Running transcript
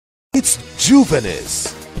Juvenis.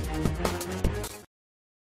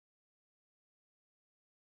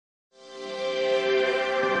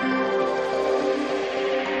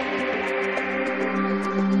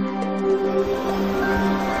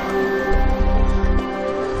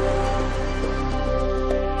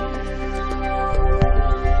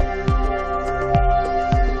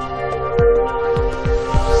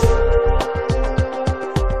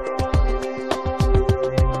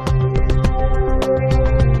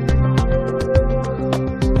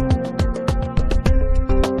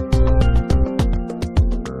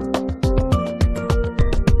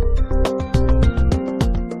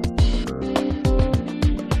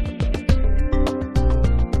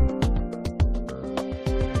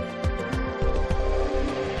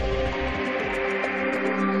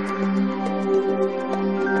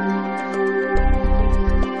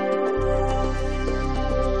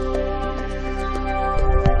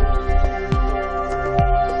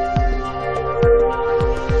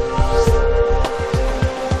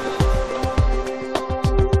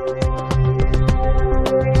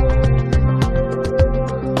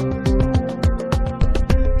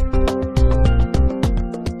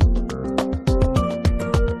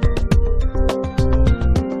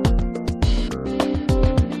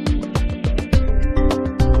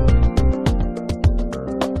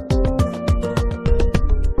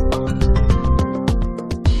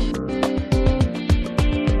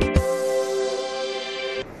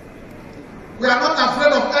 We are not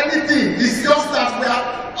afraid of anything. It's just that we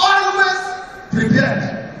are always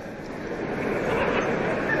prepared.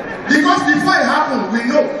 Because before it happens, we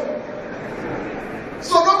know.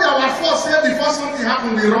 So don't be our fault say before something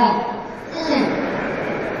happens, we run.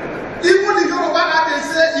 Even the Yoruba that they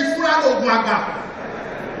say, Ifura no Gwagba.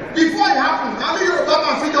 Before it happens, only Yoruba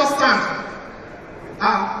man fit just stand.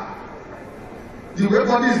 The way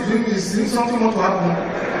body is doing it seems something not to happen.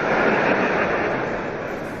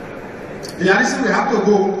 Yeah, this we have to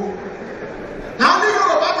go. Now only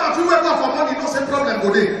Yoruba man fit wake up for money, no same problem go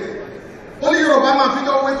dey. Only Yoruba man fit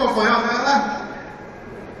just wake up for house.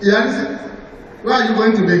 Yeah, listen. Where are you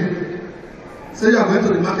going today? Say you are going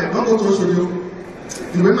to the market. Don't go to Osodi.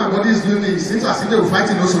 The way my body is doing it seems as if they will fight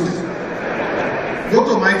in Osodi. Go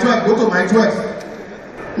to my 12. Go to my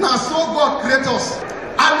 12. Now, so God create us.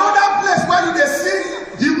 Another place where you dey see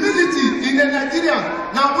humility in the Nigerian.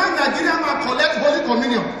 Now, when Nigerian man collect Holy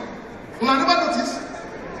Communion, you never notice.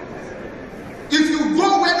 If you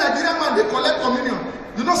go where Nigerian man they collect communion,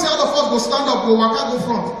 you know say all of us go stand up, go waka, go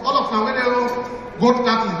front. All of them when they go to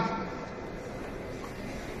Catholic.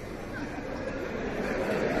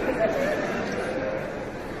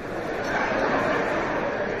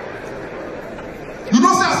 You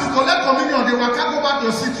know say as you collect communion, they waka go back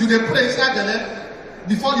your seat. You dey pray inside the leg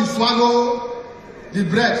before you swallow the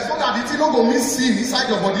bread, so that the thing don't go miss sin inside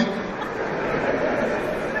your body.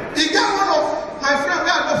 He get one of my friend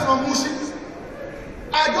where I go from Mushi.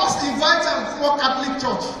 I just invite him for Catholic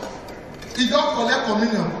church. He don't collect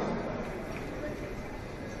communion.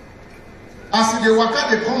 As he dey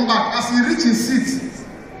waka, they come back. As he reach his seat,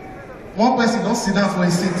 one person don't sit down for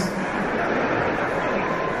his seat.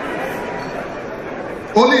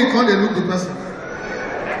 Only he can't look the person.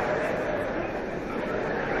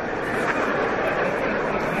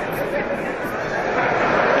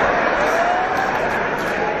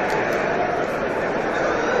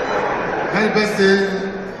 Happy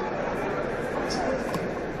birthday.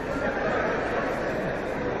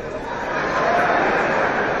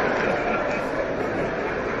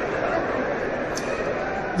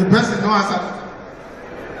 The person no answer.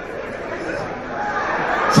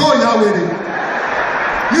 So you are waiting.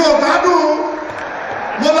 You are bad.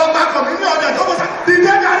 Mo lọ bá kọ̀mí ní ọ̀dẹ̀ tó kọ́ sá.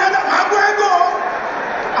 Dìde jàre máa gbọ́ ẹ̀gọ́.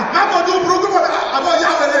 Máa kọ̀ tó burúkú fún àbọ̀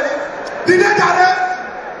ìyá wẹ̀lẹ̀ ni. Dìde jàre.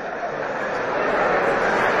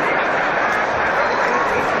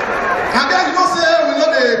 And then you know say we know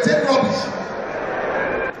they take rubbish.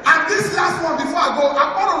 And this last one before I go,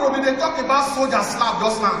 Apollo Robi they talk about soldier slap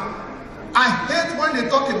just now. I hate when they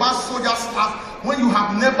talk about soldier slap when you have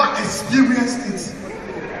never experienced it.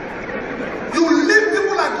 You leave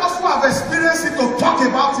people like us who have experienced it to talk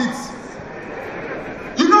about it.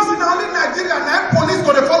 You know, see, now only Nigeria, now police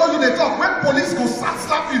go they follow you, they talk. When police go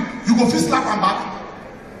slap you, you go feel slap and back.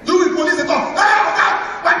 You with police, they talk. Hey, okay,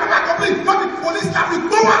 my paper complete. Not the police slap you,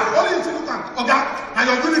 go back. Only you look at, okay, and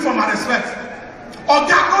your uniform I respect.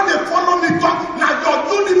 Okay, not they follow me talk. Now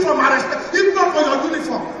your uniform I respect. If not for your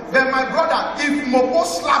uniform, then my brother, if Mopo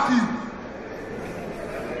slap you,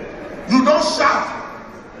 you don't shout.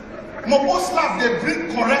 Mopo slap, they bring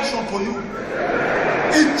correction for you.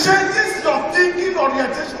 It changes your thinking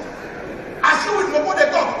orientation. As you with Mopo, they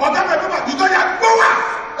talk, you don't have power.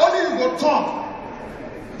 Only you go turn.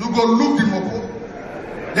 go look the mopo.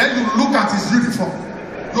 Then you look at his uniform.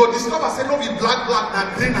 You discover say no be black, and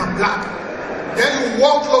green and black. Then you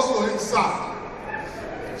walk close to him, sir.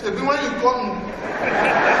 So when you come,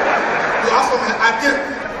 you ask for my again.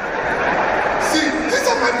 See, these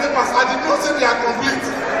are my papers. I did not say they are complete.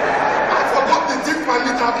 I forgot the thief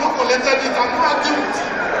permit. I have not collected it. I'm not arguing with you.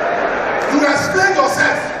 You explain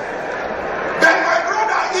yourself. Then my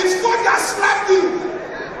brother, if soldiers slap you,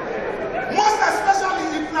 most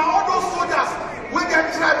especially if now all those soldiers when they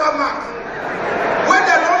tribal mark, when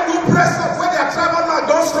they don't do press up, when their tribal mark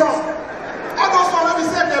don't strong, all those ones when we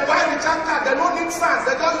say they buy the recharge card, they don't need sand,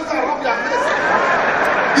 they just use to rub their face.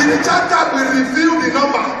 The recharge card will reveal the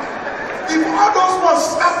number. If all those ones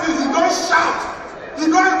slap you, you don't shout, you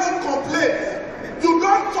don't even complain, you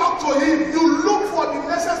don't talk to him, you look for the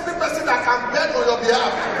necessary person that can beg on your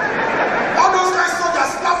behalf. All those guys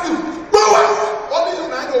soldiers slap you, go out. Only you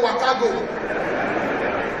now go waka go.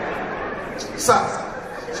 Sir,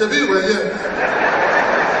 Shebi, you were here.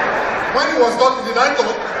 When he was done, did I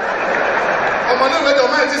talk? I'm on the way to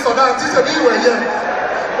my this or that. Shebi, you were here.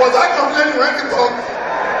 Was I complaining when he talked?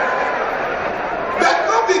 But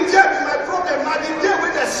not the day be my problem. Now the day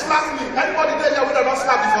when they slap me. Anybody there here when they not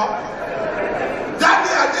slap before? That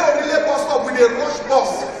day I did only bus stop with a rush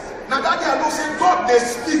bus. Now that day I know say God they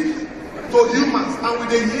speak to humans and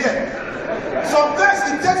with a hear. Sometimes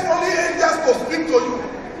it takes only angels to speak to you.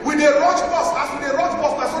 With a rush bus, as with a rush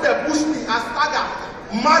bus, that's so they push me and stagger,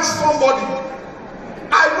 match somebody.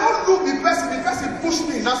 I don't look the person push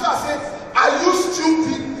me. That's why I say, are you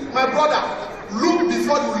stupid? My brother, look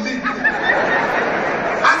before you leave.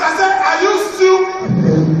 As I say, are you stupid?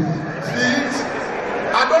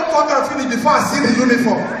 I don't talk and finish before I see the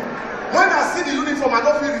uniform. When I see the uniform, I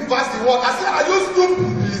don't feel reverse the word. I say, are you stupid?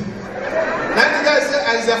 Then the guy say,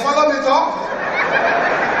 I say, follow me talk.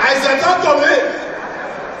 I say, talk to me.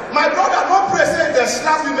 My brother, don't pray, say, they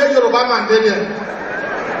slap you, make Yoruba man there.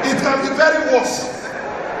 It can be very worse.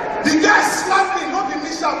 The guy slapped me, not in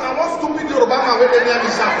me shout. I want stupid Yoruba man when they near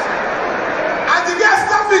me shout. And the guy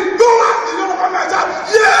slapped me, go out, the Yoruba man shout,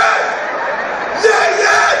 yeah!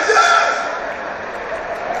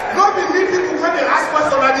 Not be me people when they ask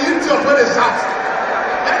questions and the idiot when they shout.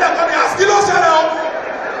 And then when they ask, kí ló ṣẹlẹ̀ o?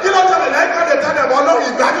 Kí ló ṣẹlẹ̀ lẹ́yìn kan they tell them,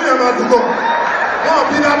 Ọlọ́run ìgbádùn yẹn máa dùn. Wọ́n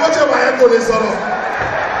bí ní abọ́jẹ́ wà yẹn kò lè sọ̀rọ̀.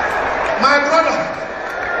 My brother,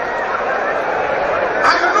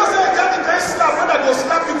 and you know say get the kind slap when they go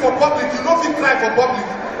slap you for public, you no fit cry for public.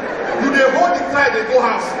 You dey hold the cry, they go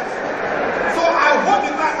house. So I hold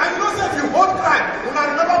the cry, and you know say if you hold cry,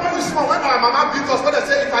 una remember when we small when our mama beat us, when they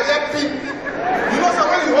say if I hear pin, you know say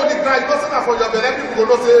when you hold the cry, you know say na for your belle, people go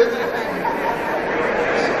know say.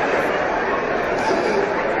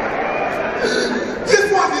 This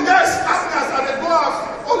one the guy slap me as I dey go house,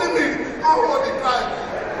 only me, I hold the cry.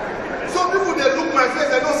 Some people they look my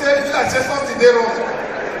face, they don't say anything like say something they wrong.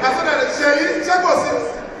 And so they say, check us.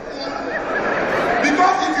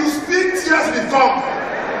 Because if you speak, tears will come.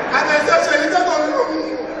 And they say, check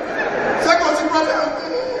us the problem.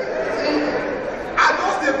 I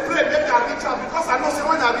just they pray, make I reach out because I know say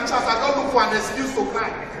when I reach out, I don't look for an excuse to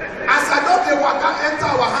cry. As I don't they walk out,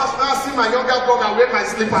 enter our house, now I see my younger brother wear my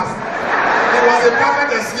slippers. It was a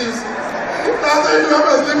perfect excuse. Now I say you have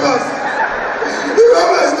my slippers.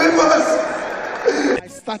 I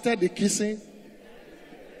started the kissing.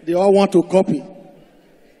 They all want to copy.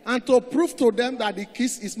 And to prove to them that the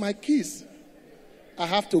kiss is my kiss, I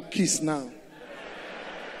have to kiss now.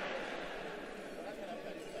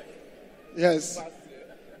 Yes.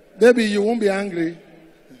 Baby, you won't be angry.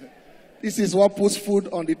 This is what puts food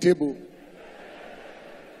on the table.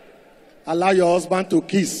 Allow your husband to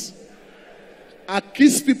kiss. I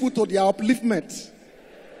kiss people to their upliftment.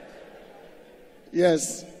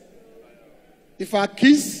 Yes. If I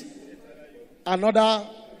kiss another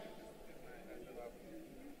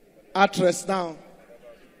actress now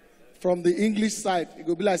from the English side, it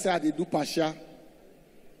will be like say I do Pasha.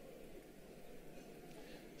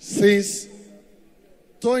 Since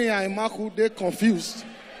Tony and Maku, they confused.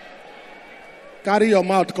 Carry your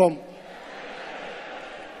mouth, come.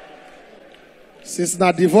 Since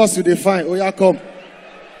na divorce you define, oh yeah, come.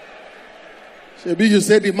 Shebi you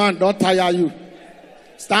say the man don't tire you.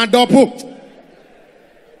 Stand up.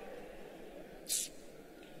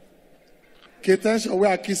 Okay, attention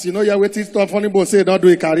where I kiss. You know you're waiting to funny boy say don't do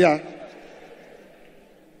a career.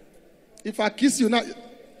 If I kiss you now,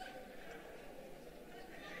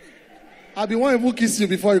 I'll be one who kiss you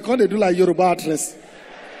before you can't do like Yoruba actress.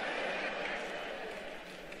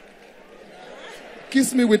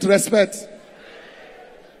 Kiss me with respect.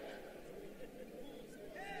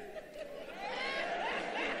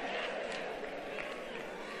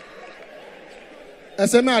 I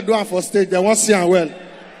say me I do am for stage. They won't see am well.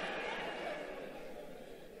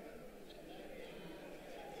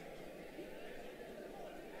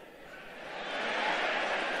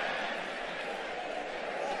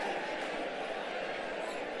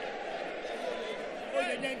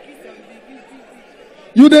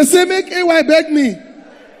 You dey say make AY beg me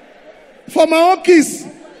for my own kiss.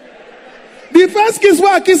 The first kiss wey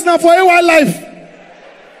I kiss now for AY life.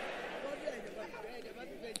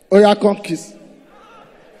 Oh yeah, come kiss.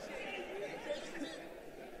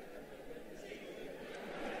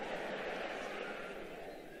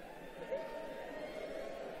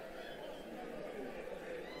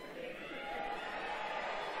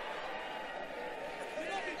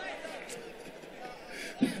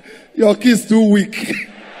 Your kiss too weak.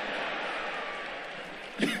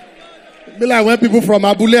 Be like when people from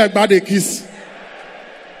Abule Egba they kiss.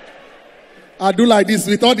 I do like this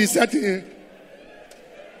with all the setting.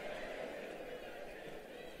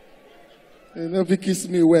 You never kiss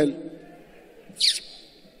me well.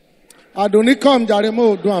 I don't need come,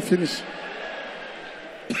 Jaremo, do and finish.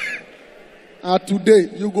 And today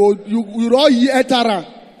you go, you all ye etara.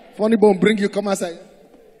 Funny bone bring you come outside.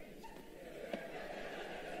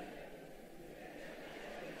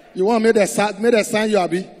 You want me to sign you,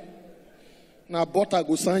 Abi? Now, butter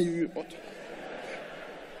go sign you. Butter.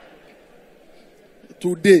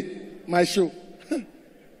 Today, my show.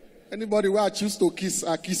 Anybody where I choose to kiss,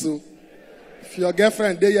 I kiss you. If your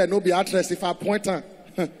girlfriend there, yeah, no be actress. If I point her,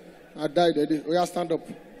 I die that day. Oh yeah, stand up.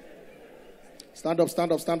 Stand up,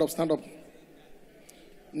 stand up, stand up, stand up.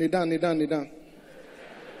 Knee down, knee down, knee down.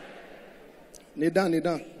 Knee down, knee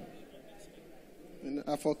down.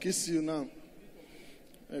 I for kiss you now.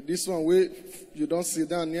 This one where you don't sit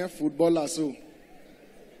down near footballer so.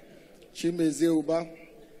 Chimeze Uba.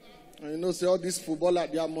 And you know, say all these footballers,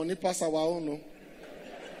 their money pass our own. No?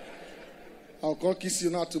 I'll come kiss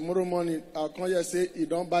you now tomorrow morning. I'll come here and say, you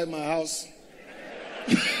don't buy my house.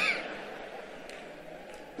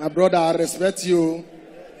 My brother, I respect you.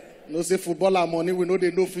 No say footballer money, we know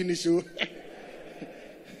they no finish you.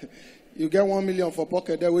 You get 1 million for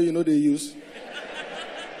pocket that way you know they use.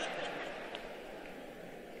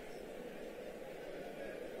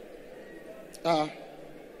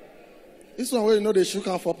 This one where you know they shook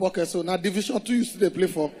out for pocket, so now Division 2 you still they play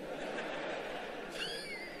for.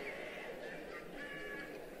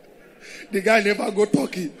 The guy never go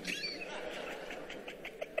Turkey.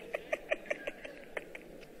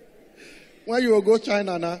 When you will go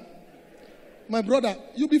China now, my brother,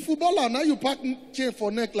 you be footballer now you pack chain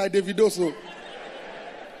for neck like Davido so.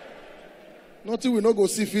 Nothing we no go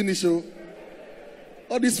see finish oh.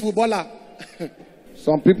 All this footballer.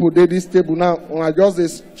 Some people did this table now. When I just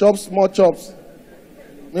this chop small chops.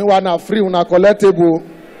 Meanwhile, now free when I collect table.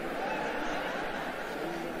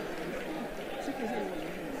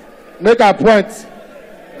 Make a point.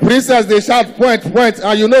 Princess, they shout point, point,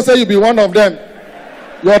 and you know say you be one of them.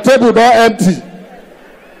 Your table don't empty.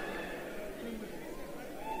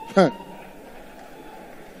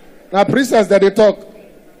 Now, princess, that they talk.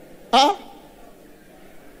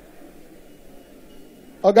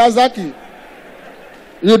 Ogazaki.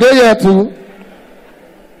 You there here too?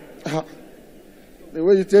 The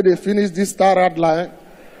way you say they finish this star red line.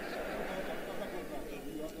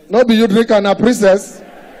 No be you drink and a princess.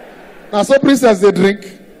 Now so princess they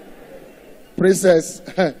drink. Princess.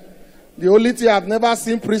 The only thing I've never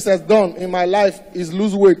seen princess done in my life is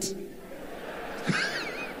lose weight.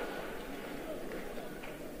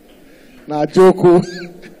 Now joke.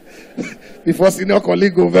 Before senior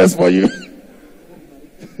colleague go verse for you.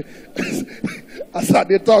 As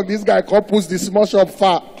they talk, this guy come push the small shop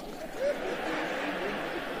far.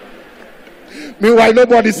 Meanwhile,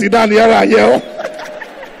 nobody sit down here and here.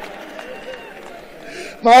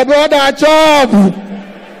 My brother, chop.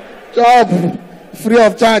 Chop. Free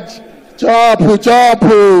of charge. Chop, chop,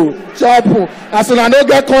 chop. As soon as I don't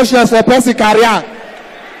get conscience for person career,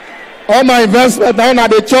 all my investment now na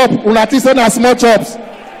they chop. Una think say na small chops.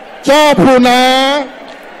 Chop una.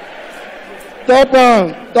 Top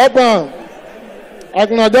on, top on. I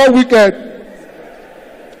can get wicked.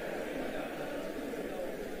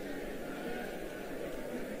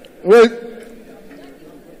 Wait.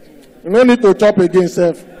 You no need to chop again,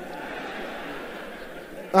 self.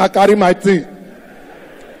 I carry my thing.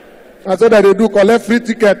 And so that they do collect free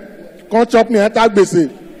ticket. Come chop me enter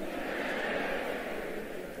gbese.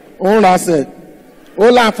 All I said.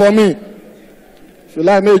 Hold on for me. If you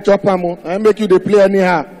like me chop am, I make you dey play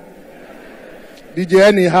anyhow. DJ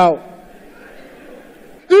anyhow.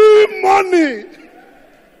 Money.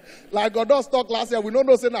 Like God does talk last year, we don't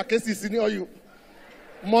know say na case is senior you.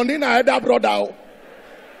 Money na either brother.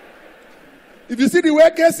 If you see the way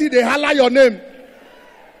KC, they holler your name.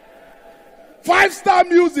 5-star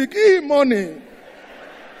music, money.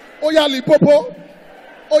 Oya Lipopo.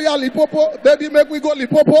 Oya Lipopo. Baby, make we go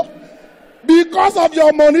Lipopo. Because of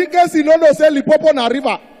your money, KC no say Lipopo na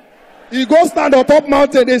river. He go stand on top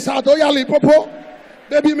mountain, they shout, Oya Lipopo.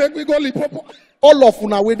 Baby, make we go Lipopo. All of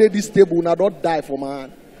una wey dey this table, una don't die for my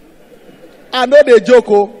hand. I know they joke,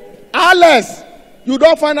 oh. Alice, you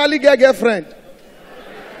don't finally get girlfriend.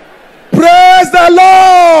 Praise the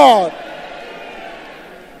Lord.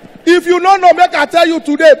 If you don't know, make I tell you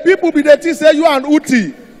today, people be the say you and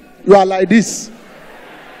Uti, you are like this.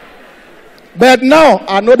 But now,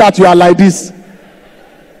 I know that you are like this.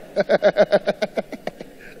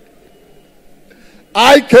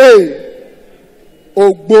 IK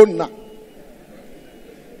Ogbonna.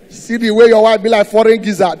 See the way your wife be like foreign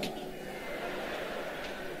gizzard.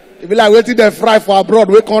 It be like waiting they fry for abroad.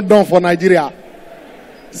 We can't done for Nigeria.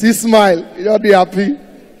 See smile. You don't be happy.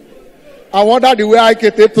 I wonder the way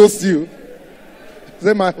IK take toast you.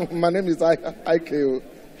 Say my name is IK.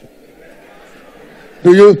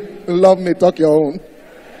 Do you love me? Talk your own.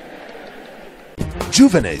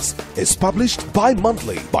 Juvenis is published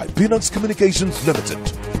bi-monthly by Peanuts Communications Limited.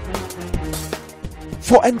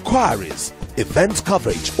 For enquiries, event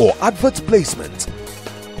coverage or advert placement,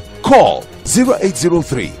 call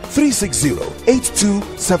 0803 360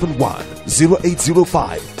 8271,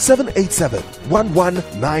 0805 787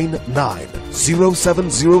 1199,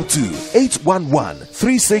 0702 811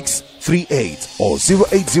 3638 or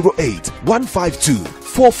 0808 152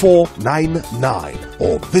 4499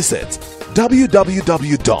 or visit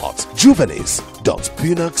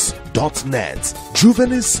www.juvenis.peanuts.net.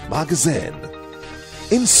 Juvenis Magazine,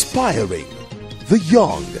 inspiring the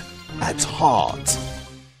young at heart.